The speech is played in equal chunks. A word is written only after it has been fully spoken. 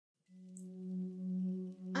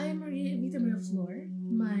I'm Maria EVITA MARIZ.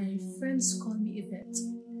 My friends call me Yvette,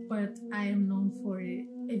 but I am known for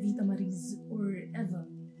EVITA MARIZ or Eva.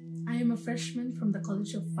 I am a freshman from the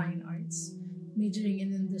College of Fine Arts, majoring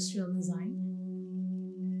in industrial design.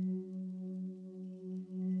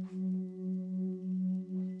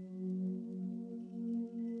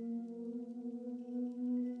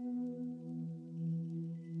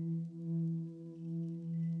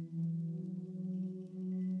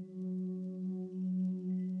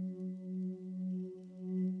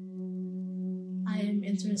 I am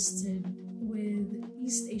interested with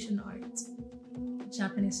East Asian art,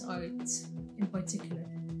 Japanese art in particular.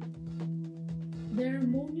 Their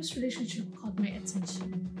harmonious relationship caught my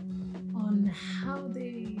attention on how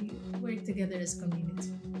they work together as a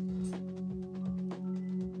community.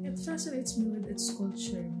 It fascinates me with its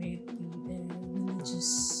culture, may it be their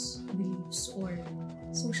religious beliefs or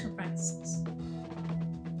social practices.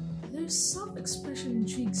 Their self-expression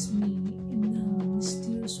intrigues me in a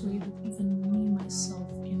mysterious way that even me myself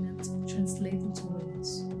cannot translate into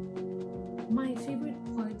words. My favorite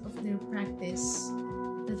part of their practice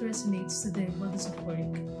that resonates to their bodies of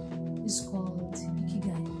work is called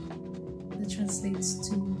ikigai, that translates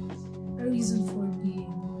to a reason for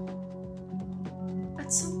being.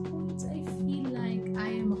 At some point, I feel like I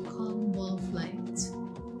am a calm ball of light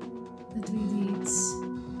that radiates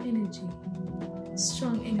energy,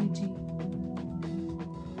 strong energy,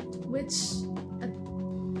 which at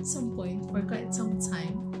some point, for quite some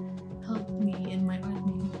time, helped me in my art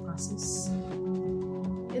making process.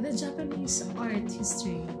 In the Japanese art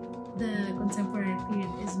history, the contemporary period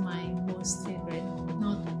is my most favorite,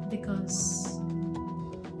 not because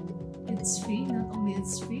it's free, not only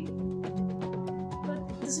it's free, but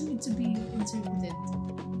it doesn't need to be interpreted.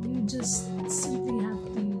 You just simply have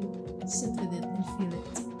to sit with it and feel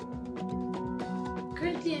it.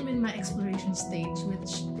 Currently, I'm in my exploration stage,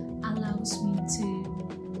 which allows me to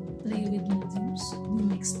play with mediums, do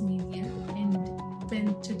mixed media, and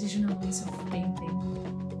bend traditional ways of painting.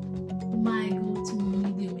 My go-to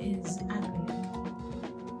medium is acrylic.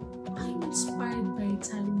 I'm inspired by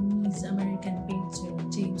Taiwanese-American painter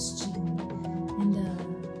James G and the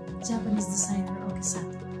Japanese designer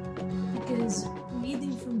Sotelo, because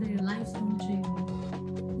reading from their lifelong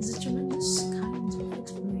journey is a tremendous kind of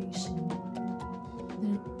exploration.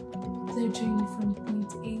 Their journey from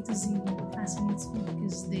point A to Z fascinates me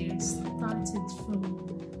because they started from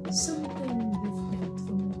something different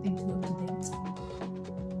from what they do up to date.